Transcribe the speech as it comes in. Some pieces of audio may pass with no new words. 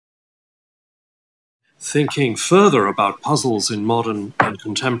thinking further about puzzles in modern and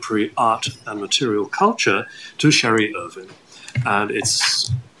contemporary art and material culture to Sherry Irvin. And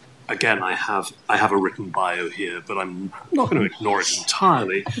it's, again, I have a written bio here, but I'm not going to ignore it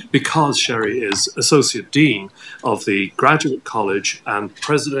entirely because Sherry is Associate Dean of the Graduate College and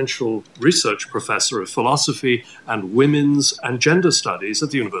Presidential Research Professor of Philosophy and Women's and Gender Studies at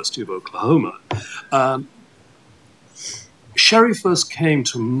the University of Oklahoma. Sherry first came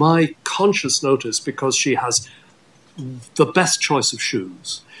to my conscious notice because she has the best choice of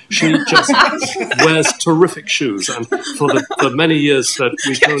shoes. She just wears terrific shoes, and for the many years that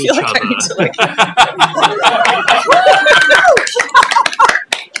we've known each other,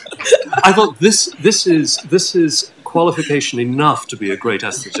 I thought this is qualification enough to be a great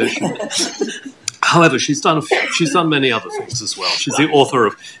esthetician. However, she's done many other things as well. She's the author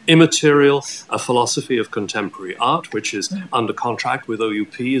of Immaterial, A Philosophy of Contemporary Art, which is under contract with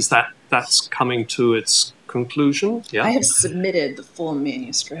OUP. That's coming to its conclusion? Yeah. I have submitted the full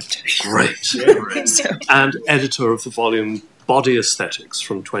manuscript. Great. And editor of the volume Body Aesthetics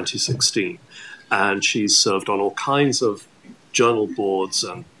from 2016. And she's served on all kinds of journal boards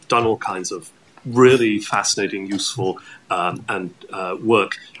and done all kinds of really fascinating, useful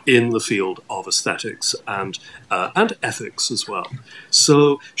work in the field of aesthetics and ethics as well.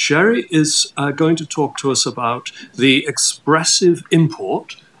 So Sherry is going to talk to us about the expressive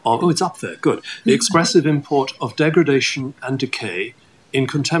import of, it's up there, good, the expressive import of degradation and decay in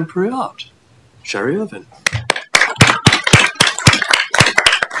contemporary art. Sherry Irvin.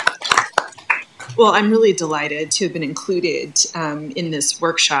 Well, I'm really delighted to have been included in this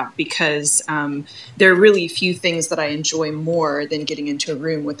workshop because there are really few things that I enjoy more than getting into a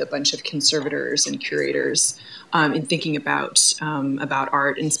room with a bunch of conservators and curators in thinking about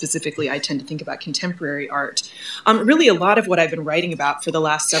art, and specifically I tend to think about contemporary art. Really a lot of what I've been writing about for the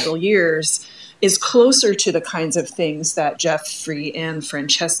last several years is closer to the kinds of things that Jeffrey and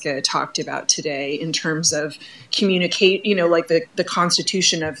Francesca talked about today in terms of communicate, like the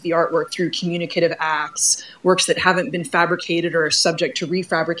constitution of the artwork through communicative acts, works that haven't been fabricated or are subject to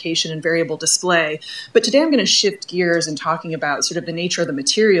refabrication and variable display. But today I'm going to shift gears and talking about sort of the nature of the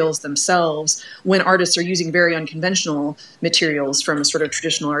materials themselves when artists are using very unconventional materials from a sort of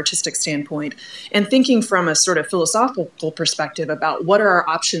traditional artistic standpoint, and thinking from a sort of philosophical perspective about what are our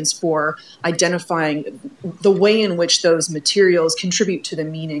options for identifying the way in which those materials contribute to the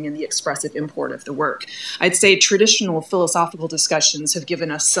meaning and the expressive import of the work. I'd say traditional philosophical discussions have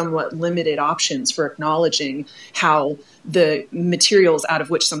given us somewhat limited options for acknowledging how the materials out of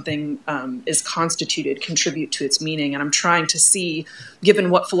which something is constituted contribute to its meaning. And I'm trying to see, given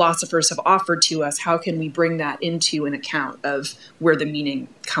what philosophers have offered to us, how can we bring that into an account of where the meaning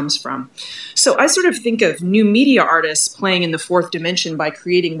comes from. So I sort of think of new media artists playing in the fourth dimension by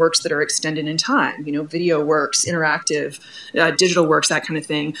creating works that are extended in time, video works, interactive, digital works, that kind of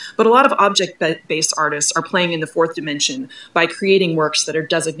thing. But a lot of object-based artists are playing in the fourth dimension by creating works that are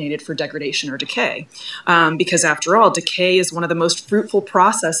designated for degradation or decay. Because after all, decay is one of the most fruitful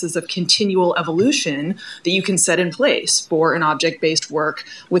processes of continual evolution that you can set in place for an object-based work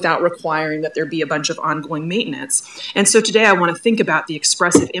without requiring that there be a bunch of ongoing maintenance. And so today I want to think about the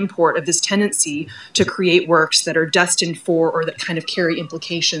expressive import of this tendency to create works that are destined for or that kind of carry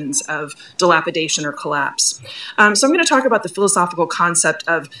implications of dilapidation or collapse. So I'm going to talk about the philosophical concept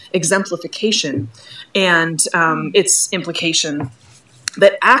of exemplification and its implication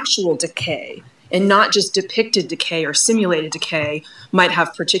that actual decay, and not just depicted decay or simulated decay, might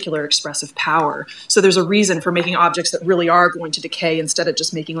have particular expressive power. So there's a reason for making objects that really are going to decay instead of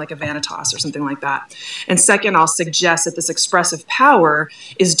just making like a vanitas or something like that. And second, I'll suggest that this expressive power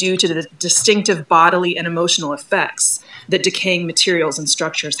is due to the distinctive bodily and emotional effects that decaying materials and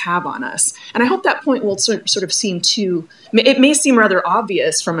structures have on us. And I hope that point will sort of seem it may seem rather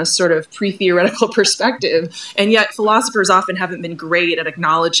obvious from a sort of pre-theoretical perspective, and yet philosophers often haven't been great at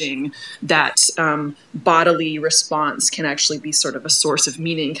acknowledging that bodily response can actually be sort of a source of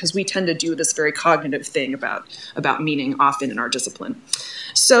meaning, because we tend to do this very cognitive thing about meaning often in our discipline.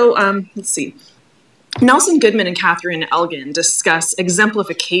 So let's see. Nelson Goodman and Catherine Elgin discuss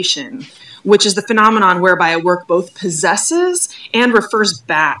exemplification, which is the phenomenon whereby a work both possesses and refers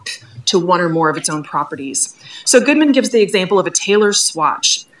back to one or more of its own properties. So Goodman gives the example of a tailor's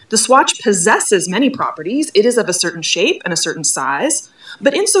swatch. The swatch possesses many properties. It is of a certain shape and a certain size,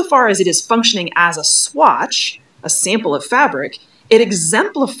 but insofar as it is functioning as a swatch, a sample of fabric, it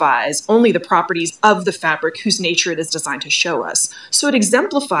exemplifies only the properties of the fabric whose nature it is designed to show us. So it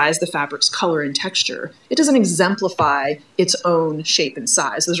exemplifies the fabric's color and texture. It doesn't exemplify its own shape and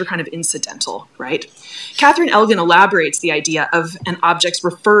size. Those are kind of incidental, right? Catherine Elgin elaborates the idea of an object's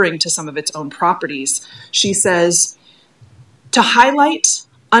referring to some of its own properties. She says, to highlight,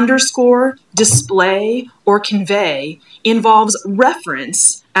 underscore, display, or convey involves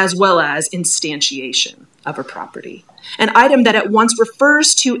reference as well as instantiation of a property. An item that at once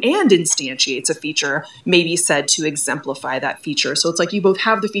refers to and instantiates a feature may be said to exemplify that feature. So it's like you both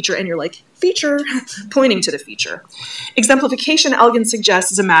have the feature and you're like, feature, pointing to the feature. Exemplification, Elgin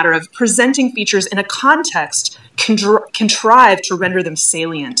suggests, is a matter of presenting features in a context contrived to render them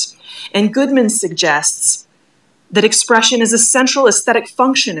salient. And Goodman suggests that expression is a central aesthetic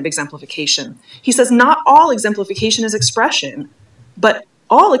function of exemplification. He says not all exemplification is expression, but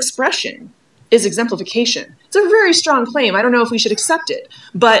all expression is exemplification. It's a very strong claim. I don't know if we should accept it,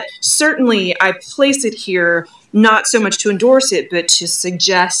 but certainly I place it here not so much to endorse it, but to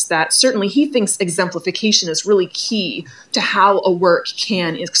suggest that certainly he thinks exemplification is really key to how a work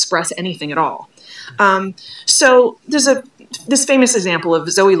can express anything at all. So there's this famous example of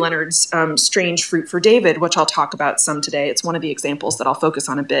Zoe Leonard's Strange Fruit for David, which I'll talk about some today. It's one of the examples that I'll focus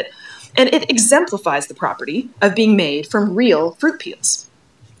on a bit. And it exemplifies the property of being made from real fruit peels.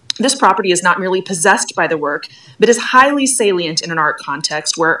 This property is not merely possessed by the work, but is highly salient in an art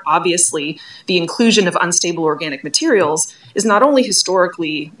context where obviously the inclusion of unstable organic materials is not only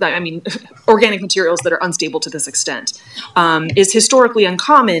historically, organic materials that are unstable to this extent, is historically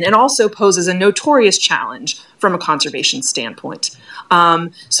uncommon and also poses a notorious challenge from a conservation standpoint.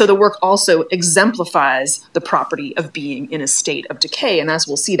 So the work also exemplifies the property of being in a state of decay. And as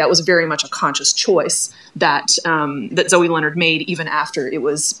we'll see, that was very much a conscious choice that, that Zoe Leonard made even after it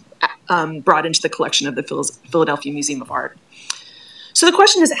was brought into the collection of the Philadelphia Museum of Art. So the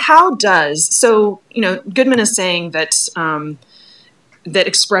question is, how does, Goodman is saying that, that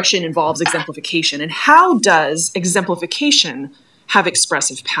expression involves exemplification, and how does exemplification have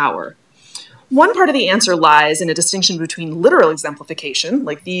expressive power? One part of the answer lies in a distinction between literal exemplification,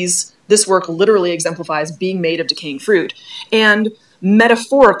 like this work literally exemplifies being made of decaying fruit, and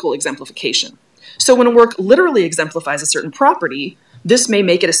metaphorical exemplification. So when a work literally exemplifies a certain property, this may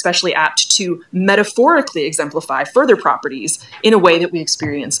make it especially apt to metaphorically exemplify further properties in a way that we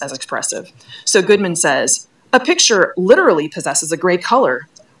experience as expressive. So Goodman says, a picture literally possesses a gray color,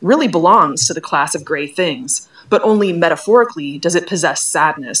 really belongs to the class of gray things, but only metaphorically does it possess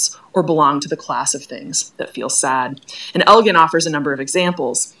sadness or belong to the class of things that feel sad. And Elgin offers a number of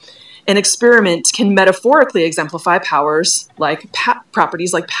examples. An experiment can metaphorically exemplify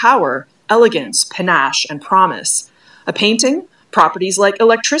properties like power, elegance, panache, and promise. A painting, properties like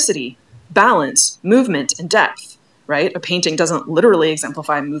electricity, balance, movement, and depth, right? A painting doesn't literally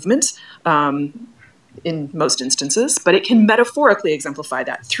exemplify movement in most instances, but it can metaphorically exemplify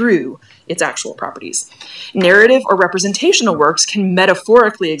that through its actual properties. Narrative or representational works can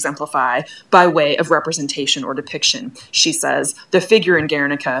metaphorically exemplify by way of representation or depiction. She says the figure in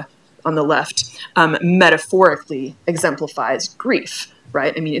Guernica on the left metaphorically exemplifies grief.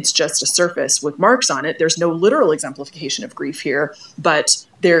 Right? I mean, it's just a surface with marks on it. There's no literal exemplification of grief here, but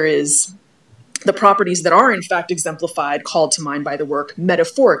there is the properties that are in fact exemplified, called to mind by the work,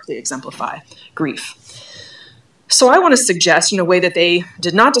 metaphorically exemplify grief. So I want to suggest, in a way that they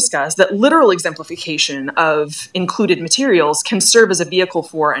did not discuss, that literal exemplification of included materials can serve as a vehicle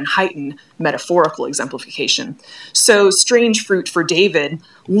for and heighten metaphorical exemplification. So Strange Fruit for David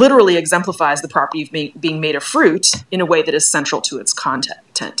literally exemplifies the property of being made of fruit in a way that is central to its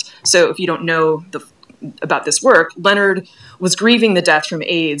content. So if you don't know about this work, Leonard was grieving the death from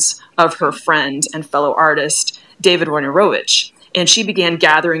AIDS of her friend and fellow artist, David Wojnarowicz, and she began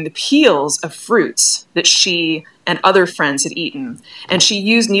gathering the peels of fruits that she and other friends had eaten. And she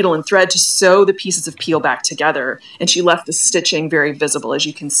used needle and thread to sew the pieces of peel back together. And she left the stitching very visible, as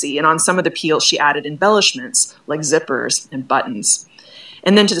you can see. And on some of the peels, she added embellishments like zippers and buttons.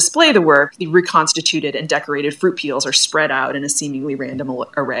 And then to display the work, the reconstituted and decorated fruit peels are spread out in a seemingly random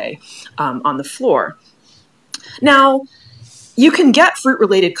array on the floor. Now, you can get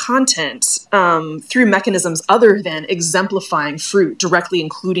fruit-related content through mechanisms other than exemplifying fruit, directly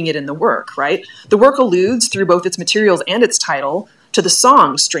including it in the work, right? The work alludes, through both its materials and its title, to the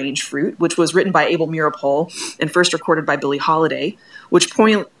song Strange Fruit, which was written by Abel Meeropol and first recorded by Billie Holiday, which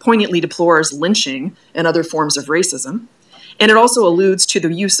poignantly deplores lynching and other forms of racism. And it also alludes to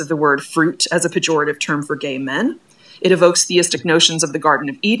the use of the word fruit as a pejorative term for gay men. It evokes theistic notions of the Garden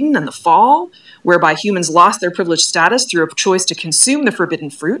of Eden and the fall, whereby humans lost their privileged status through a choice to consume the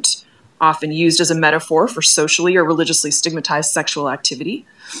forbidden fruit, often used as a metaphor for socially or religiously stigmatized sexual activity,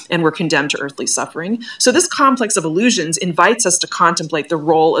 and were condemned to earthly suffering. So this complex of illusions invites us to contemplate the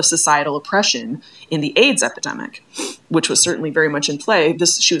role of societal oppression in the AIDS epidemic, which was certainly very much in play.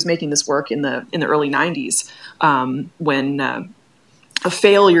 She was making this work in the early 90s when a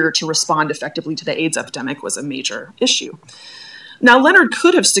failure to respond effectively to the AIDS epidemic was a major issue. Now, Leonard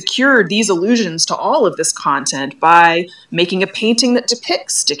could have secured these allusions to all of this content by making a painting that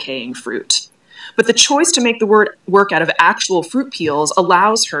depicts decaying fruit. But the choice to make the work out of actual fruit peels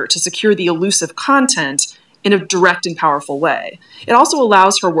allows her to secure the elusive content in a direct and powerful way. It also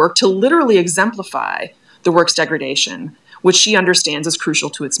allows her work to literally exemplify the work's degradation, which she understands as crucial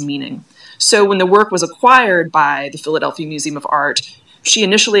to its meaning. So when the work was acquired by the Philadelphia Museum of Art, she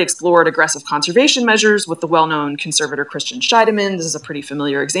initially explored aggressive conservation measures with the well-known conservator Christian Scheidemann. This is a pretty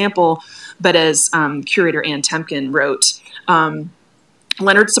familiar example. But as curator Ann Temkin wrote,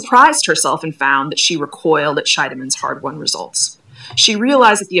 Leonard surprised herself and found that she recoiled at Scheidemann's hard-won results. She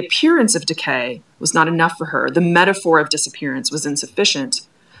realized that the appearance of decay was not enough for her. The metaphor of disappearance was insufficient.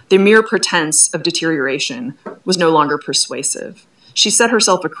 The mere pretense of deterioration was no longer persuasive. She set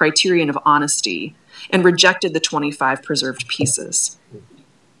herself a criterion of honesty and rejected the 25 preserved pieces.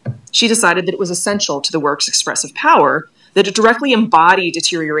 She decided that it was essential to the work's expressive power that it directly embodied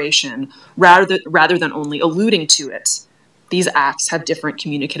deterioration rather than only alluding to it. These acts have different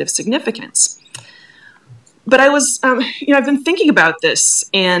communicative significance. But I was, I've been thinking about this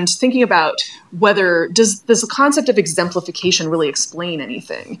and thinking about whether does the concept of exemplification really explain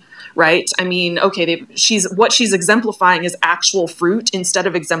anything, right? I mean, okay, what she's exemplifying is actual fruit instead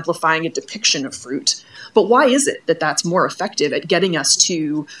of exemplifying a depiction of fruit. But why is it that that's more effective at getting us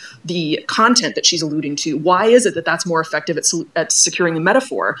to the content that she's alluding to? Why is it that that's more effective at securing the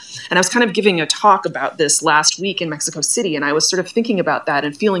metaphor? And I was kind of giving a talk about this last week in Mexico City, and I was sort of thinking about that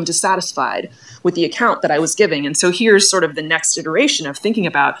and feeling dissatisfied with the account that I was giving. And so here's sort of the next iteration of thinking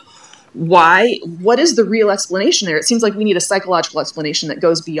about what is the real explanation there? It seems like we need a psychological explanation that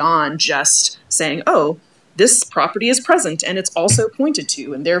goes beyond just saying, oh, this property is present and it's also pointed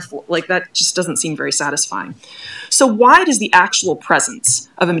to, and therefore, like, that just doesn't seem very satisfying. So why does the actual presence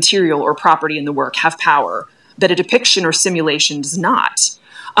of a material or property in the work have power that a depiction or simulation does not?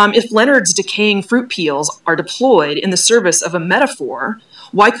 If Leonard's decaying fruit peels are deployed in the service of a metaphor,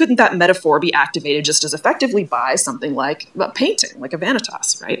 why couldn't that metaphor be activated just as effectively by something like a painting, like a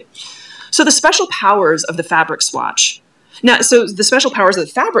vanitas, right? So the special powers of the fabric swatch. So the special powers of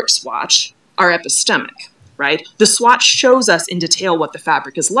the fabric swatch are epistemic, right? The swatch shows us in detail what the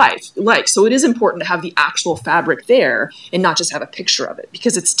fabric is like. So it is important to have the actual fabric there and not just have a picture of it,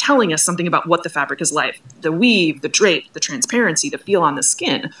 because it's telling us something about what the fabric is like. The weave, the drape, the transparency, the feel on the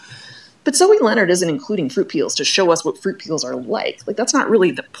skin. But Zoe Leonard isn't including fruit peels to show us what fruit peels are like. Like, that's not really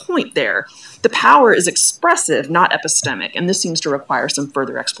the point there. The power is expressive, not epistemic, and this seems to require some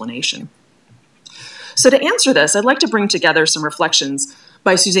further explanation. So to answer this, I'd like to bring together some reflections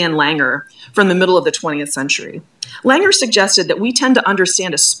by Suzanne Langer from the middle of the 20th century. Langer suggested that we tend to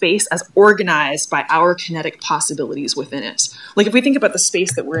understand a space as organized by our kinetic possibilities within it. Like, if we think about the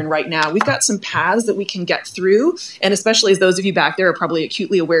space that we're in right now, we've got some paths that we can get through, and especially as those of you back there are probably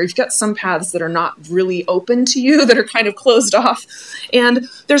acutely aware, you've got some paths that are not really open to you, that are kind of closed off. And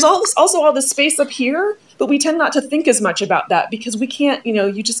there's also all this space up here, but we tend not to think as much about that because we can't,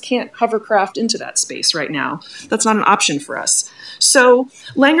 you just can't hovercraft into that space right now. That's not an option for us. So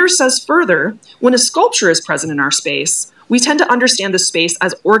Langer says further, when a sculpture is present in our space, we tend to understand the space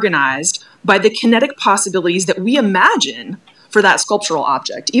as organized by the kinetic possibilities that we imagine for that sculptural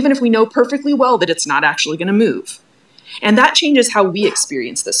object, even if we know perfectly well that it's not actually going to move. And that changes how we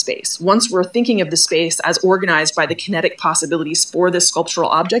experience the space. Once we're thinking of the space as organized by the kinetic possibilities for this sculptural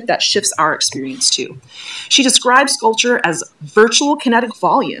object, that shifts our experience too. She describes sculpture as virtual kinetic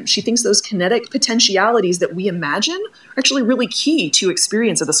volume. She thinks those kinetic potentialities that we imagine are actually really key to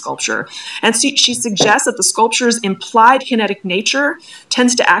experience of the sculpture. And she suggests that the sculpture's implied kinetic nature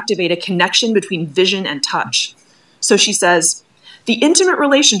tends to activate a connection between vision and touch. So she says, the intimate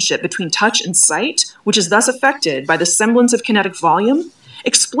relationship between touch and sight, which is thus affected by the semblance of kinetic volume,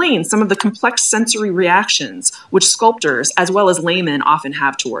 explains some of the complex sensory reactions which sculptors, as well as laymen, often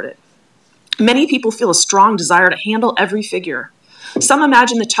have toward it. Many people feel a strong desire to handle every figure. Some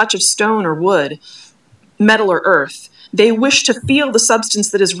imagine the touch of stone or wood, metal or earth. They wish to feel the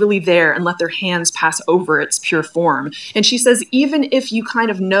substance that is really there and let their hands pass over its pure form. And she says, even if you kind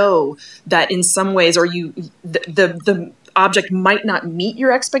of know that in some ways, or the object might not meet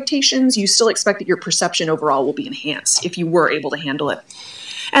your expectations, you still expect that your perception overall will be enhanced if you were able to handle it.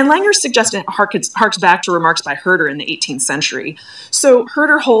 And Langer's suggestion harks back to remarks by Herder in the 18th century. So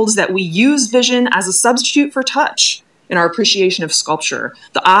Herder holds that we use vision as a substitute for touch in our appreciation of sculpture.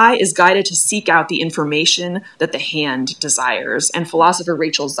 The eye is guided to seek out the information that the hand desires. And philosopher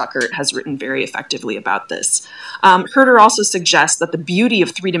Rachel Zuckert has written very effectively about this. Herder also suggests that the beauty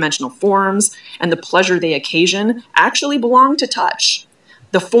of three-dimensional forms and the pleasure they occasion actually belong to touch.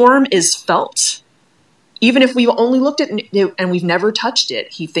 The form is felt. Even if we've only looked at it and we've never touched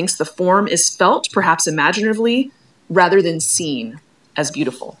it, he thinks the form is felt, perhaps imaginatively, rather than seen as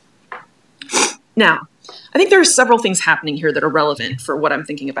beautiful. Now, I think there are several things happening here that are relevant for what I'm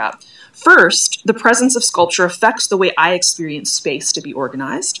thinking about. First, the presence of sculpture affects the way I experience space to be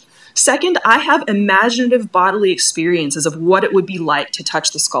organized. Second, I have imaginative bodily experiences of what it would be like to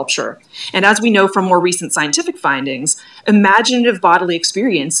touch the sculpture. And as we know from more recent scientific findings, imaginative bodily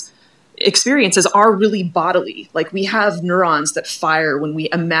experiences are really bodily. Like, we have neurons that fire when we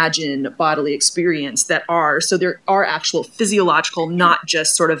imagine bodily experience so there are actual physiological, not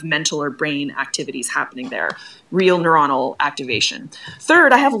just sort of mental or brain activities happening there, real neuronal activation.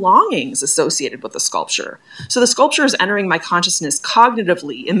 Third, I have longings associated with the sculpture. So the sculpture is entering my consciousness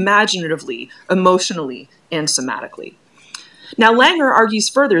cognitively, imaginatively, emotionally, and somatically. Now, Langer argues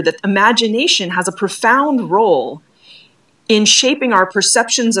further that imagination has a profound role in shaping our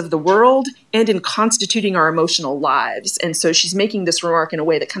perceptions of the world and in constituting our emotional lives. And so she's making this remark in a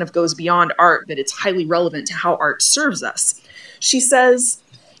way that kind of goes beyond art, but it's highly relevant to how art serves us. She says,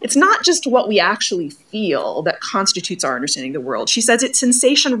 it's not just what we actually feel that constitutes our understanding of the world. She says it's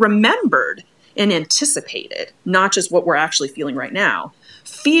sensation remembered and anticipated, not just what we're actually feeling right now,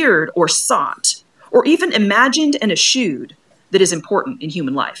 feared or sought, or even imagined and eschewed, that is important in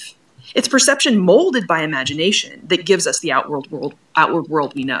human life. It's perception molded by imagination that gives us the outward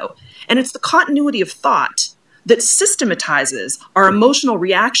world we know. And it's the continuity of thought that systematizes our emotional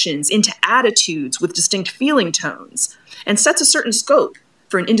reactions into attitudes with distinct feeling tones and sets a certain scope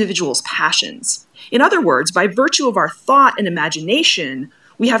for an individual's passions. In other words, by virtue of our thought and imagination,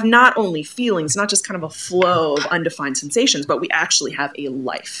 we have not only feelings, not just kind of a flow of undefined sensations, but we actually have a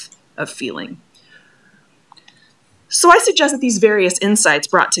life of feeling. So I suggest that these various insights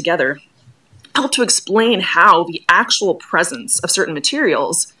brought together help to explain how the actual presence of certain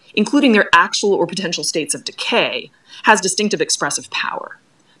materials, including their actual or potential states of decay, has distinctive expressive power.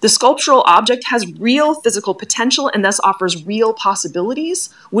 The sculptural object has real physical potential and thus offers real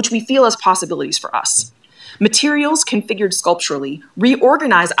possibilities, which we feel as possibilities for us. Materials configured sculpturally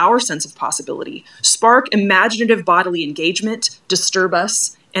reorganize our sense of possibility, spark imaginative bodily engagement, disturb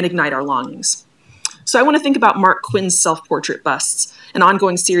us, and ignite our longings. So I want to think about Mark Quinn's self-portrait busts, an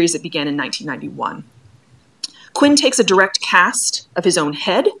ongoing series that began in 1991. Quinn takes a direct cast of his own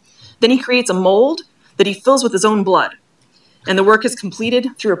head, then he creates a mold that he fills with his own blood. And the work is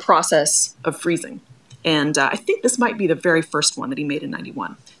completed through a process of freezing. And I think this might be the very first one that he made in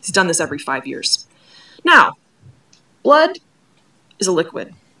 91. He's done this every 5 years. Now, blood is a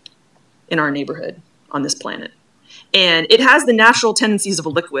liquid in our neighborhood on this planet. And it has the natural tendencies of a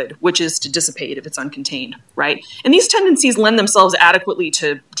liquid, which is to dissipate if it's uncontained, right? And these tendencies lend themselves adequately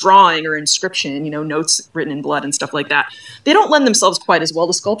to drawing or inscription, notes written in blood and stuff like that. They don't lend themselves quite as well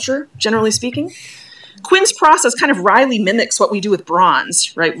to sculpture, generally speaking. Quinn's process kind of wryly mimics what we do with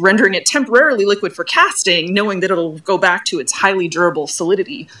bronze, right? Rendering it temporarily liquid for casting, knowing that it'll go back to its highly durable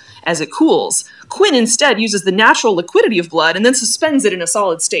solidity as it cools. Quinn instead uses the natural liquidity of blood and then suspends it in a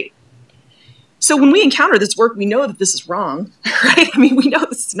solid state. So when we encounter this work, we know that this is wrong, right? I mean, we know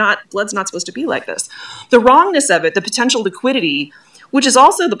blood's not supposed to be like this. The wrongness of it, the potential liquidity, which is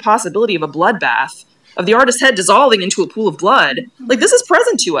also the possibility of a bloodbath, of the artist's head dissolving into a pool of blood, like this is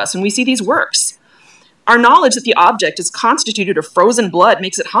present to us when we see these works. Our knowledge that the object is constituted of frozen blood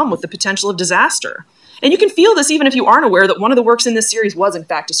makes it hum with the potential of disaster. And you can feel this even if you aren't aware that one of the works in this series was in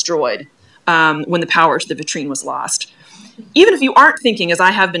fact destroyed when the power to the vitrine was lost. Even if you aren't thinking, as I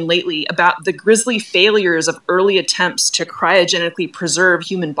have been lately, about the grisly failures of early attempts to cryogenically preserve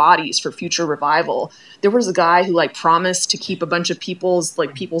human bodies for future revival, there was a guy who promised to keep a bunch of people's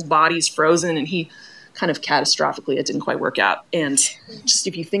bodies frozen, and he kind of catastrophically, it didn't quite work out. And just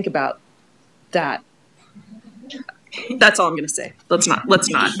if you think about that, that's all I'm going to say. Let's not.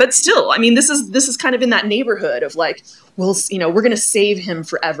 But still, I mean, this is kind of in that neighborhood of we're going to save him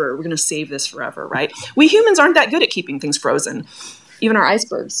forever. We're going to save this forever, right? We humans aren't that good at keeping things frozen. Even our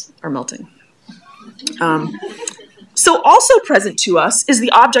icebergs are melting. So also present to us is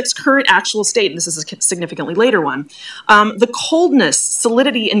the object's current actual state, and this is a significantly later one. The coldness,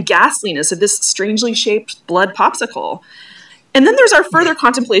 solidity, and ghastliness of this strangely shaped blood popsicle. And then there's our further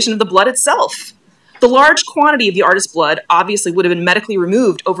contemplation of the blood itself. The large quantity of the artist's blood obviously would have been medically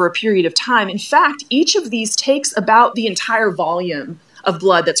removed over a period of time. In fact, each of these takes about the entire volume of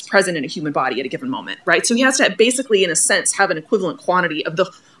blood that's present in a human body at a given moment, right? So he has to basically, in a sense, have an equivalent quantity of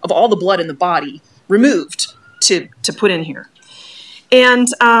all the blood in the body removed to put in here. And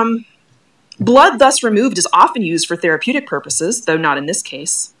blood thus removed is often used for therapeutic purposes, though not in this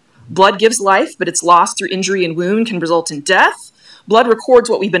case. Blood gives life, but its loss through injury and wound can result in death. Blood records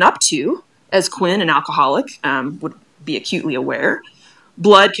what we've been up to, as Quinn, an alcoholic, would be acutely aware.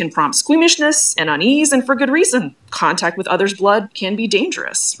 Blood can prompt squeamishness and unease, and for good reason. Contact with others' blood can be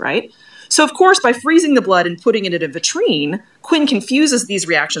dangerous, right? So, of course, by freezing the blood and putting it in a vitrine, Quinn confuses these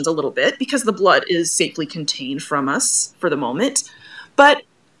reactions a little bit because the blood is safely contained from us for the moment. But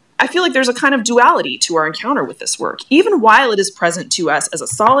I feel like there's a kind of duality to our encounter with this work. Even while it is present to us as a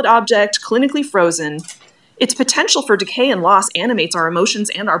solid object, clinically frozen, its potential for decay and loss animates our emotions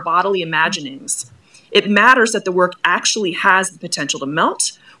and our bodily imaginings. It matters that the work actually has the potential to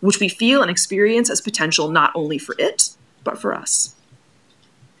melt, which we feel and experience as potential not only for it, but for us.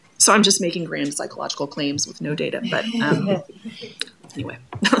 So I'm just making grand psychological claims with no data, but anyway,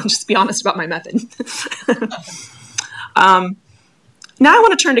 I'll just be honest about my method. Now I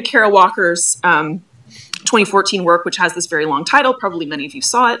want to turn to Kara Walker's 2014 work, which has this very long title. Probably many of you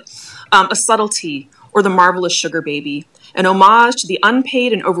saw it, A Subtlety, or The Marvelous Sugar Baby, an homage to the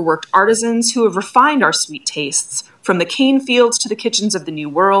unpaid and overworked artisans who have refined our sweet tastes from the cane fields to the kitchens of the New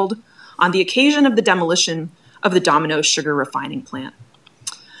World on the occasion of the demolition of the Domino's sugar refining plant.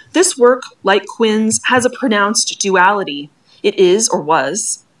 This work, like Quinn's, has a pronounced duality. It is, or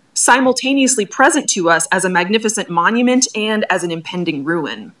was, simultaneously present to us as a magnificent monument and as an impending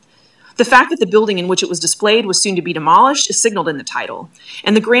ruin. The fact that the building in which it was displayed was soon to be demolished is signaled in the title,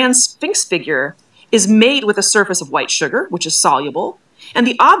 and the grand Sphinx figure is made with a surface of white sugar, which is soluble, and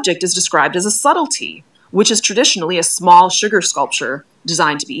the object is described as a subtlety, which is traditionally a small sugar sculpture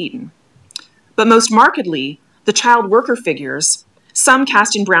designed to be eaten. But most markedly, the child worker figures, some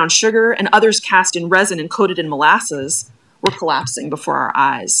cast in brown sugar and others cast in resin and coated in molasses, were collapsing before our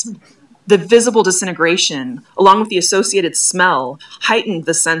eyes. The visible disintegration, along with the associated smell, heightened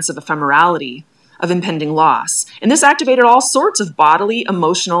the sense of ephemerality, of impending loss. And this activated all sorts of bodily,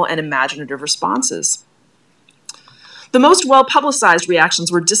 emotional, and imaginative responses. The most well-publicized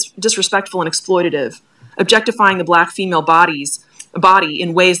reactions were disrespectful and exploitative, objectifying the Black female body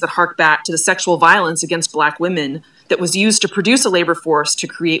in ways that hark back to the sexual violence against Black women that was used to produce a labor force to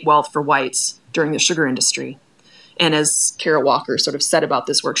create wealth for whites during the sugar industry. And as Kara Walker sort of said about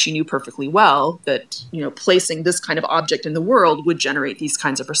this work, she knew perfectly well that, placing this kind of object in the world would generate these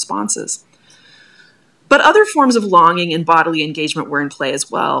kinds of responses. But other forms of longing and bodily engagement were in play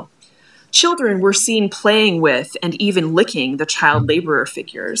as well. Children were seen playing with and even licking the child laborer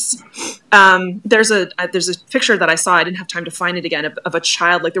figures. There's a picture that I saw, I didn't have time to find it again, of a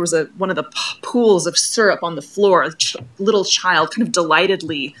child, like there was one of the pools of syrup on the floor, a little child kind of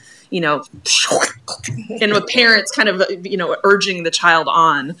delightedly, and the parents kind of, urging the child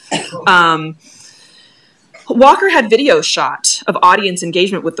on. Walker had video shot of audience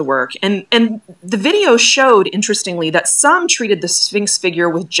engagement with the work, and the video showed, interestingly, that some treated the Sphinx figure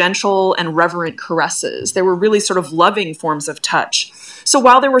with gentle and reverent caresses. They were really sort of loving forms of touch. So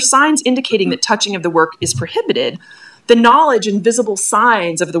while there were signs indicating that touching of the work is prohibited, the knowledge and visible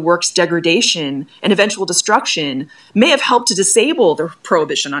signs of the work's degradation and eventual destruction may have helped to disable the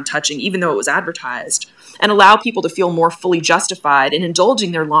prohibition on touching, even though it was advertised, and allow people to feel more fully justified in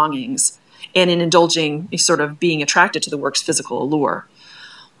indulging their longings and in indulging, sort of being attracted to the work's physical allure.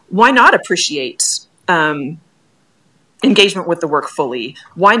 Why not appreciate engagement with the work fully?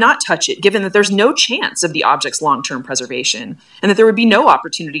 Why not touch it, given that there's no chance of the object's long-term preservation and that there would be no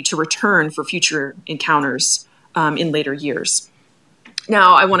opportunity to return for future encounters in later years?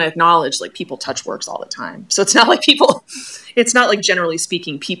 Now, I want to acknowledge, people touch works all the time. So it's not like generally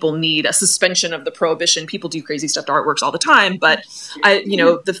speaking, people need a suspension of the prohibition. People do crazy stuff to artworks all the time. But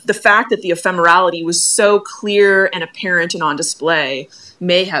the fact that the ephemerality was so clear and apparent and on display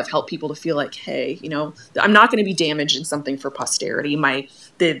may have helped people to feel like, hey, I'm not going to be damaged in something for posterity.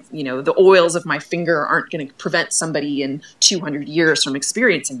 The oils of my finger aren't going to prevent somebody in 200 years from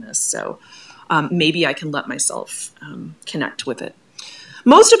experiencing this. So maybe I can let myself connect with it.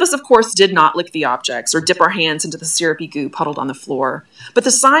 Most of us, of course, did not lick the objects or dip our hands into the syrupy goo puddled on the floor, but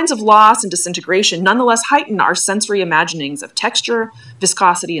the signs of loss and disintegration nonetheless heighten our sensory imaginings of texture,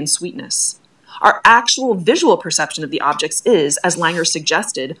 viscosity, and sweetness. Our actual visual perception of the objects is, as Langer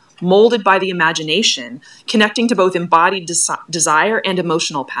suggested, molded by the imagination, connecting to both embodied desire and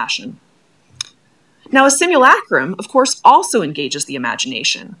emotional passion. Now, a simulacrum, of course, also engages the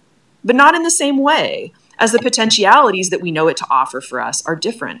imagination. but not in the same way, as the potentialities that we know it to offer for us are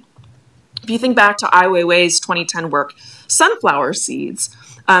different. If you think back to Ai Weiwei's 2010 work, Sunflower Seeds,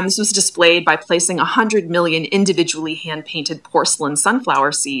 this was displayed by placing 100 million individually hand-painted porcelain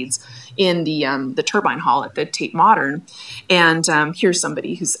sunflower seeds in the turbine hall at the Tate Modern. And here's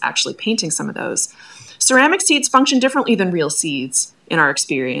somebody who's actually painting some of those. Ceramic seeds function differently than real seeds in our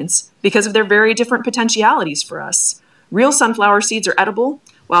experience because of their very different potentialities for us. Real sunflower seeds are edible,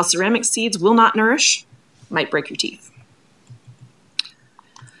 while ceramic seeds will not nourish, might break your teeth.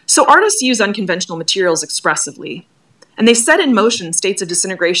 So artists use unconventional materials expressively, and they set in motion states of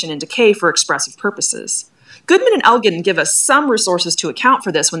disintegration and decay for expressive purposes. Goodman and Elgin give us some resources to account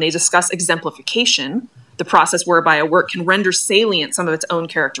for this when they discuss exemplification, the process whereby a work can render salient some of its own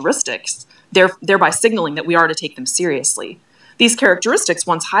characteristics, thereby signaling that we are to take them seriously. These characteristics,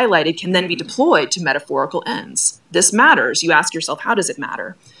 once highlighted, can then be deployed to metaphorical ends. This matters. You ask yourself, how does it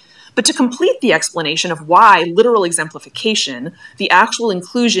matter? But to complete the explanation of why literal exemplification, the actual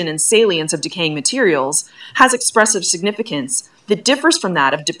inclusion and salience of decaying materials, has expressive significance that differs from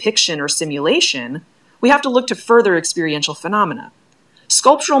that of depiction or simulation, we have to look to further experiential phenomena.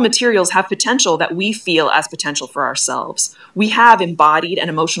 Sculptural materials have potential that we feel as potential for ourselves. We have embodied and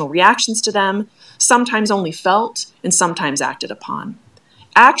emotional reactions to them, sometimes only felt and sometimes acted upon.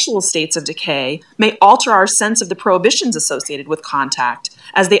 Actual states of decay may alter our sense of the prohibitions associated with contact,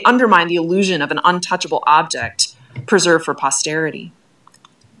 as they undermine the illusion of an untouchable object preserved for posterity.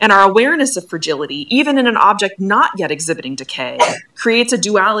 And our awareness of fragility, even in an object not yet exhibiting decay, creates a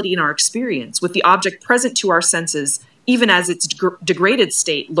duality in our experience, with the object present to our senses even as its degraded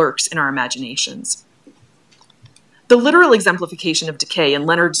state lurks in our imaginations. The literal exemplification of decay in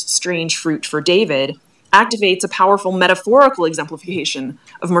Leonard's Strange Fruit for David activates a powerful metaphorical exemplification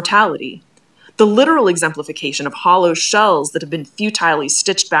of mortality. The literal exemplification of hollow shells that have been futilely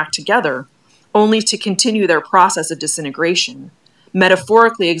stitched back together only to continue their process of disintegration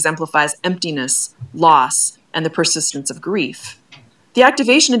metaphorically exemplifies emptiness, loss, and the persistence of grief. The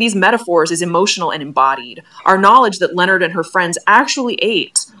activation of these metaphors is emotional and embodied. Our knowledge that Leonard and her friends actually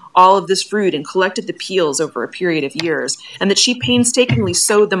ate all of this fruit and collected the peels over a period of years, and that she painstakingly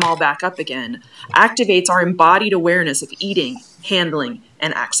sewed them all back up again, activates our embodied awareness of eating, handling,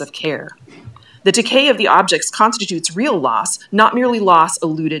 and acts of care. The decay of the objects constitutes real loss, not merely loss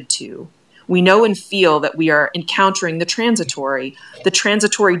alluded to. We know and feel that we are encountering the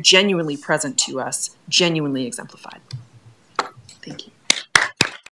transitory genuinely present to us, genuinely exemplified. Thank you.